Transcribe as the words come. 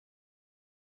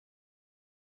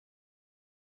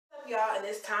y'all, and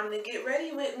it's time to get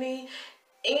ready with me.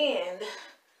 And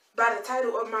by the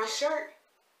title of my shirt,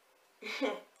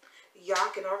 y'all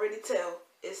can already tell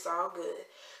it's all good.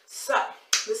 So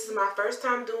this is my first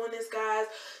time doing this, guys,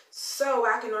 so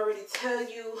I can already tell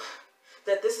you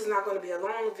that this is not going to be a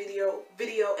long video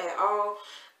at all.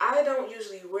 I don't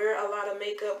usually wear a lot of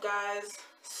makeup, guys,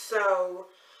 so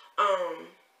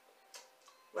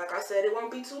like I said, it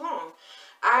won't be too long.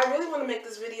 I really want to make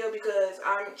this video because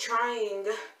I'm trying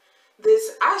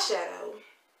this eyeshadow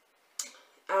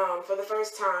for the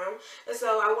first time, and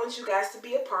so I want you guys to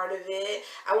be a part of it.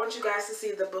 I want you guys to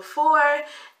see the before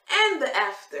and the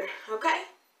after, okay?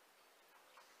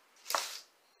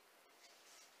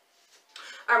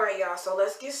 Alright, y'all, so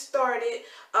let's get started.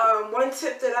 One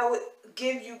tip that I would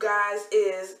give you guys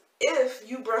is if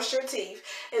you brush your teeth.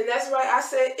 And that's right, I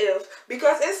said if,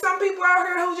 because there's some people out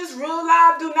here who just real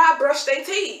live do not brush their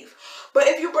teeth. But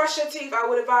if you brush your teeth, I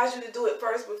would advise you to do it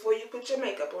first before you put your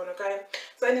makeup on, okay?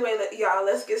 So anyway, y'all,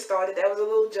 let's get started. That was a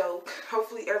little joke.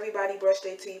 Hopefully everybody brushed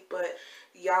their teeth, but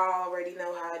y'all already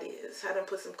know how it is. I done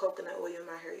put some coconut oil in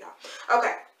my hair, y'all.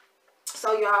 Okay.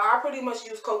 So y'all, I pretty much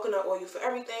use coconut oil for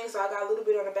everything. So I got a little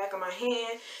bit on the back of my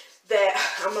hand that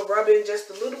I'm going to rub in just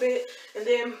a little bit. And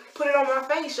then put it on my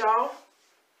face, y'all.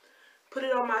 Put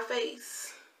it on my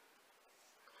face.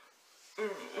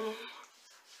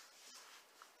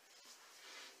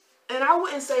 And I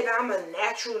wouldn't say that I'm a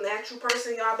natural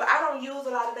person, y'all. But I don't use a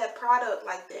lot of that product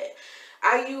like that.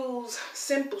 I use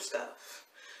simple stuff.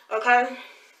 Okay?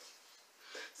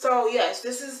 So yes,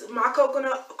 this is my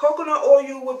coconut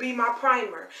oil would be my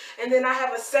primer. And then I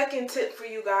have a second tip for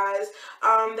you guys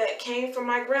that came from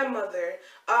my grandmother.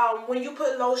 When you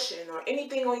put lotion or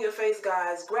anything on your face,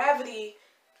 guys, gravity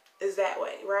is that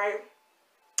way, right?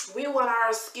 We want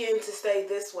our skin to stay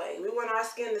this way. We want our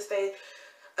skin to stay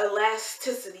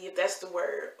elasticity, if that's the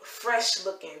word, fresh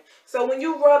looking. So when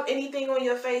you rub anything on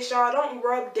your face, y'all, don't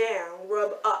rub down,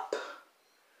 rub up.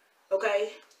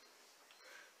 Okay?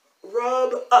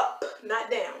 Rub up,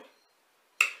 not down.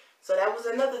 So that was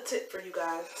another tip for you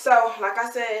guys. So like I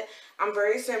said, I'm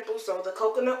very simple. So the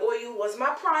coconut oil was my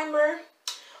primer,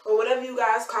 or whatever you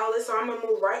guys call it. So I'm gonna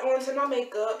move right on to my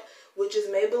makeup, which is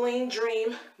Maybelline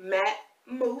Dream Matte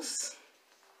Mousse,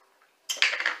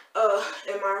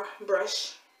 and my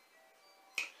brush.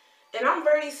 And I'm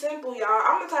very simple, y'all.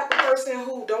 I'm the type of person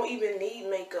who don't even need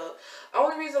makeup.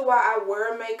 Only reason why I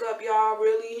wear makeup, y'all,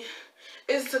 really,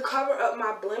 is to cover up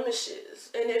my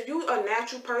blemishes. And if you a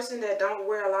natural person that don't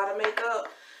wear a lot of makeup,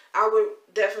 I would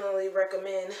definitely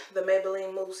recommend the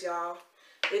Maybelline Mousse, y'all.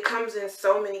 It comes in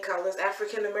so many colors.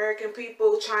 African American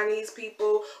people, Chinese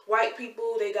people, white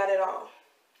people, they got it all.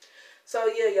 So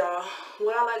yeah, y'all,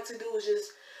 what I like to do is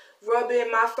just rub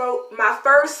in my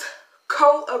first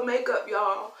coat of makeup,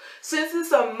 y'all. Since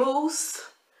it's a mousse,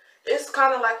 it's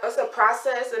kind of like, it's a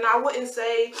process, and I wouldn't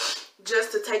say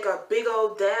just to take a big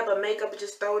old dab of makeup and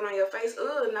just throw it on your face.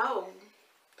 Ugh, no.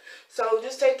 So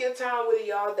just take your time with it,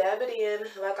 y'all. Dab it in.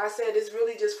 Like I said, it's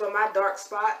really just for my dark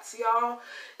spots, y'all.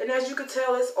 And as you can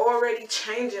tell, it's already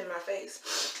changing my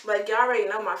face. Like, y'all already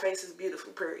know my face is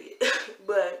beautiful, period.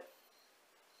 But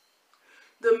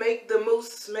the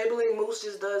mousse, Maybelline Mousse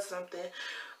just does something.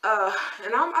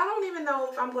 And I don't even know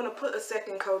if I'm going to put a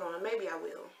second coat on. Maybe I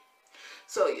will.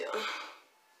 So, yeah.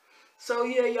 So,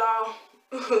 yeah, y'all.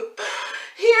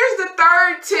 Here's the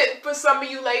third tip for some of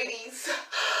you ladies.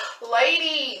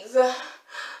 Ladies,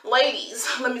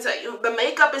 let me tell you. The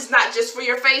makeup is not just for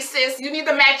your face, sis. You need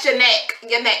to match your neck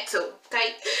too.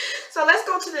 Okay? So, let's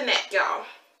go to the neck, y'all.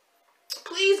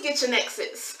 Please get your neck,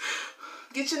 sis.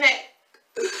 Get your neck.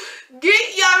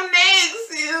 Get your neck,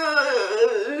 sis.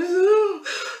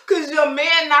 Because your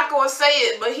man not going to say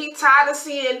it, but he tired of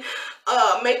seeing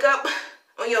makeup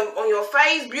on your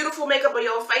face, beautiful makeup on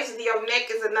your face, and your neck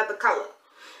is another color.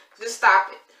 Just stop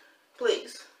it.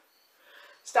 Please.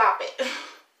 Stop it.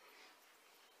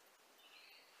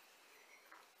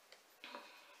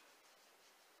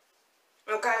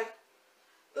 Okay?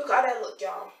 Look how that look,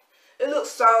 y'all. It looks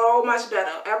so much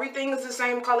better. Everything is the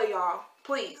same color, y'all.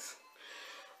 Please.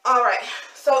 Alright.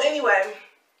 So, anyway,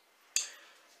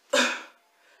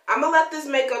 I'm going to let this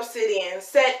makeup set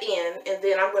in, and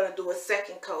then I'm going to do a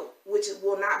second coat, which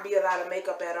will not be a lot of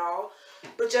makeup at all,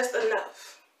 but just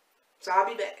enough. So I'll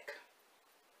be back.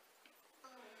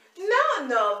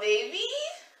 No, baby.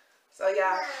 So,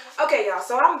 y'all, okay, y'all,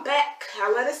 so I'm back.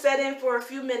 I let it set in for a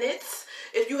few minutes.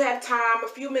 If you have time, a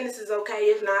few minutes is okay.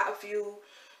 If not, a few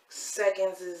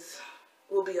seconds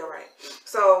will be all right.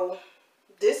 So,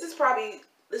 this is probably...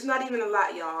 It's not even a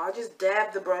lot, y'all. I just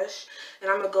dab the brush,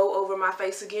 and I'm going to go over my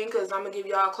face again because I'm going to give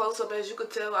y'all a close-up. As you could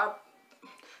tell,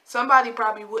 Somebody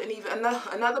probably wouldn't even,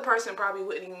 another person probably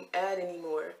wouldn't even add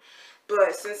anymore.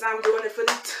 But since I'm doing it for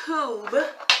the tube,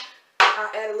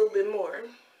 I'll add a little bit more.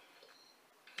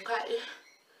 Okay.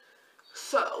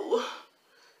 So,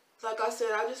 like I said,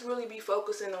 I just really be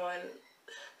focusing on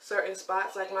certain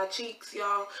spots, like my cheeks,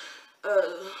 y'all,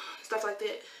 stuff like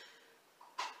that.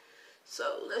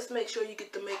 So, let's make sure you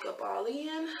get the makeup all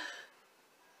in.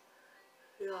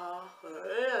 Y'all,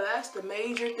 yeah, that's the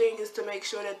major thing, is to make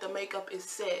sure that the makeup is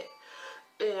set.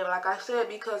 And like I said,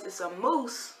 because it's a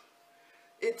mousse,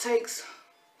 it takes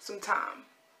some time.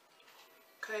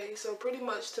 Okay, so pretty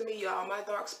much to me, y'all, my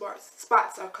dark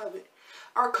spots are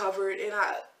covered, and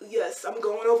yes, I'm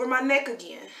going over my neck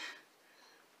again.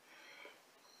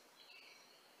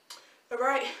 All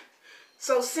right,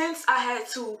 so since I had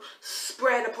to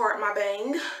spread apart my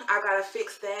bang, I gotta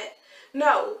fix that.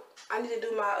 No, I need to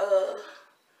do my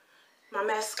my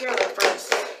mascara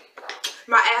first.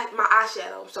 My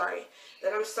eyeshadow, I'm sorry.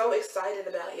 That I'm so excited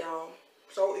about, y'all.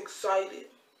 So excited.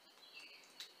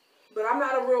 But I'm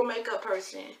not a real makeup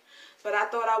person. But I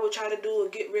thought I would try to do a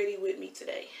get ready with me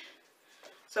today.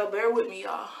 So bear with me,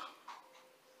 y'all.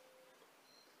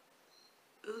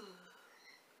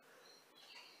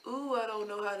 Ooh, I don't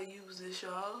know how to use this,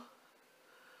 y'all.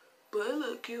 But it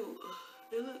look cute.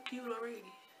 It look cute already.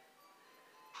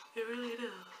 It really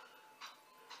does.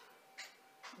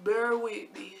 Bear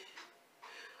with me.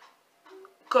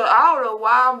 Cause I don't know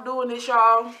why I'm doing this,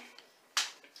 y'all.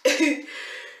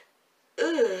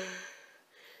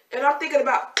 And I'm thinking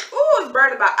about, ooh, it's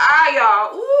burning my eye,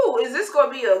 y'all. Ooh, is this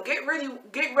gonna be a get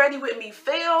ready with me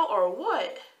fail or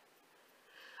what?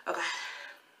 Okay.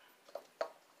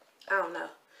 I don't know.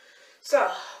 So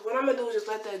what I'm gonna do is just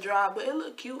let that dry, but it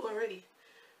look cute already.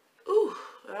 Ooh,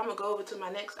 and I'm gonna go over to my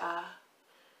next eye.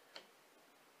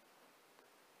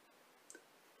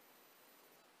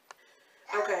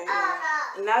 Okay,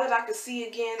 now that I can see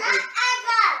again,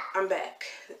 I'm back.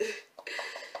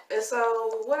 And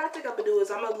so what I think I'm gonna do is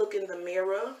I'm gonna look in the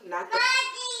mirror, not the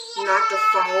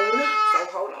phone. So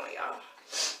hold on, y'all.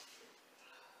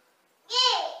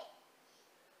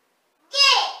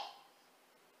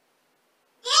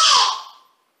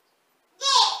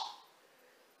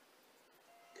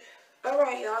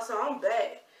 Alright, y'all, so I'm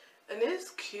back. And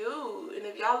it's cute. And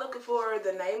if y'all looking for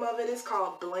the name of it, it's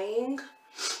called BLING.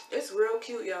 It's real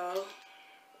cute, y'all.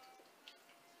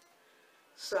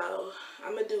 So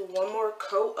I'm gonna do one more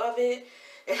coat of it.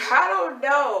 And I don't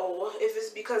know if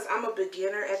it's because I'm a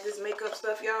beginner at this makeup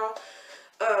stuff, y'all,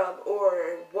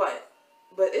 or what.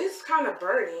 But it's kind of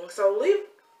burning. So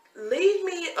leave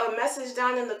me a message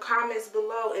down in the comments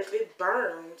below if it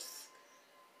burns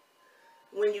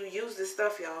when you use this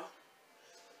stuff, y'all.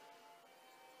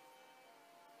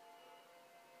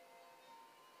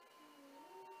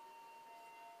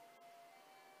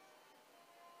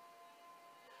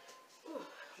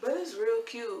 But it's real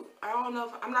cute. I don't know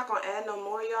if I'm not gonna add no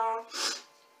more, y'all.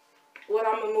 What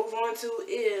I'm gonna move on to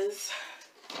is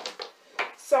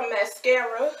some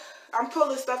mascara. I'm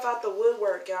pulling stuff out the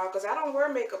woodwork, y'all, because I don't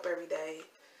wear makeup every day.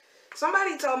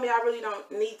 Somebody told me I really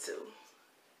don't need to.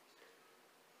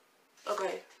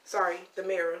 Okay, sorry, the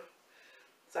mirror.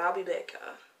 So I'll be back,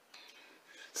 y'all.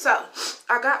 So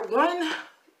I got one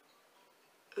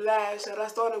lash that I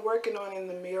started working on in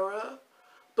the mirror.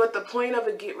 But the point of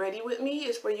a get ready with me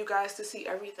is for you guys to see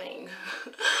everything.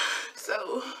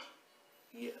 So,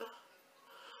 yeah.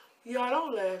 Y'all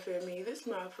don't laugh at me. This is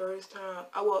my first time.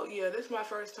 Well, yeah, this is my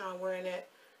first time wearing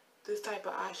this type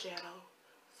of eyeshadow.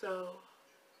 So,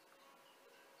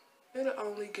 it'll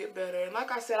only get better. And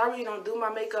like I said, I really don't do my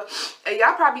makeup. And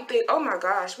y'all probably think, oh my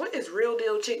gosh, what is real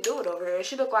deal chick doing over here?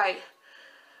 She look like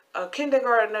a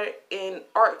kindergartner in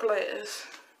art class.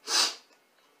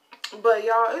 But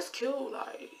y'all, it's cute,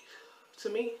 like, to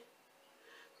me.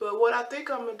 But what I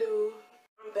think I'm gonna do,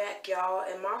 I'm back, y'all,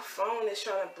 and my phone is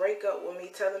trying to break up with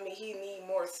me, telling me he need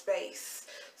more space.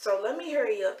 So let me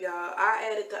hurry up, y'all.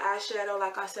 I added the eyeshadow.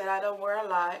 Like I said, I don't wear a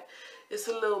lot. It's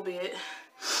a little bit.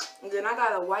 And then I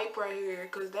got a wipe right here,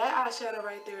 because that eyeshadow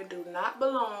right there do not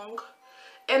belong.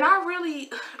 And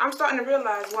I'm starting to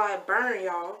realize why it burned,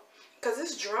 y'all. Because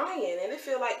it's drying, and it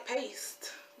feel like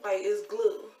paste. Like it's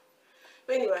glue.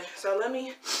 But anyway, so let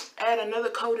me add another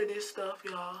coat of this stuff,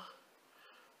 y'all.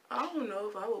 I don't know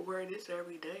if I would wear this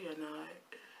every day or not.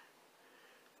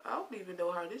 I don't even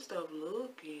know how this stuff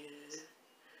looking.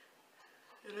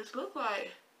 And it's look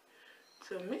like,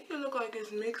 to me, it look like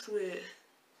it's mixed with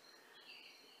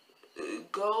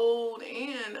gold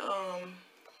and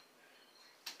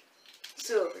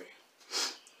silver.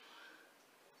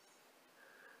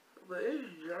 But it's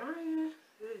drying.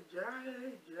 It's drying.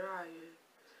 It's drying.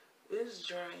 It's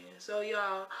drying. So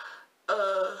y'all,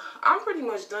 I'm pretty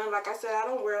much done. Like I said, I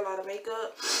don't wear a lot of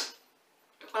makeup.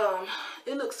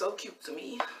 It looks so cute to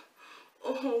me.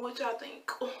 What y'all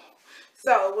think?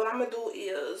 So what I'm gonna do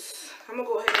is I'm gonna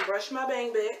go ahead and brush my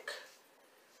bang back.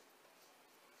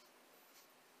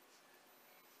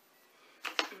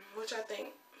 What y'all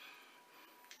think?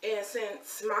 And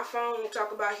since my phone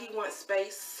talk about he wants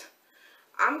space,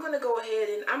 I'm going to go ahead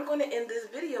and I'm going to end this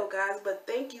video, guys. But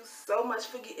thank you so much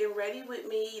for getting ready with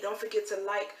me. Don't forget to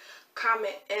like,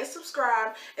 comment, and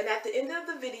subscribe. And at the end of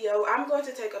the video, I'm going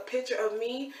to take a picture of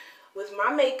me with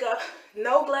my makeup,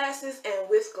 no glasses, and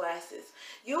with glasses.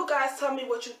 You guys tell me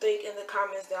what you think in the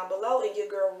comments down below. And your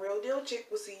girl, Real Deal Chick,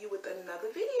 will see you with another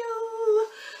video.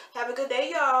 Have a good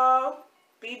day, y'all.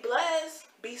 Be blessed.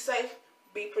 Be safe.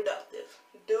 Be productive.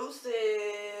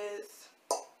 Deuces.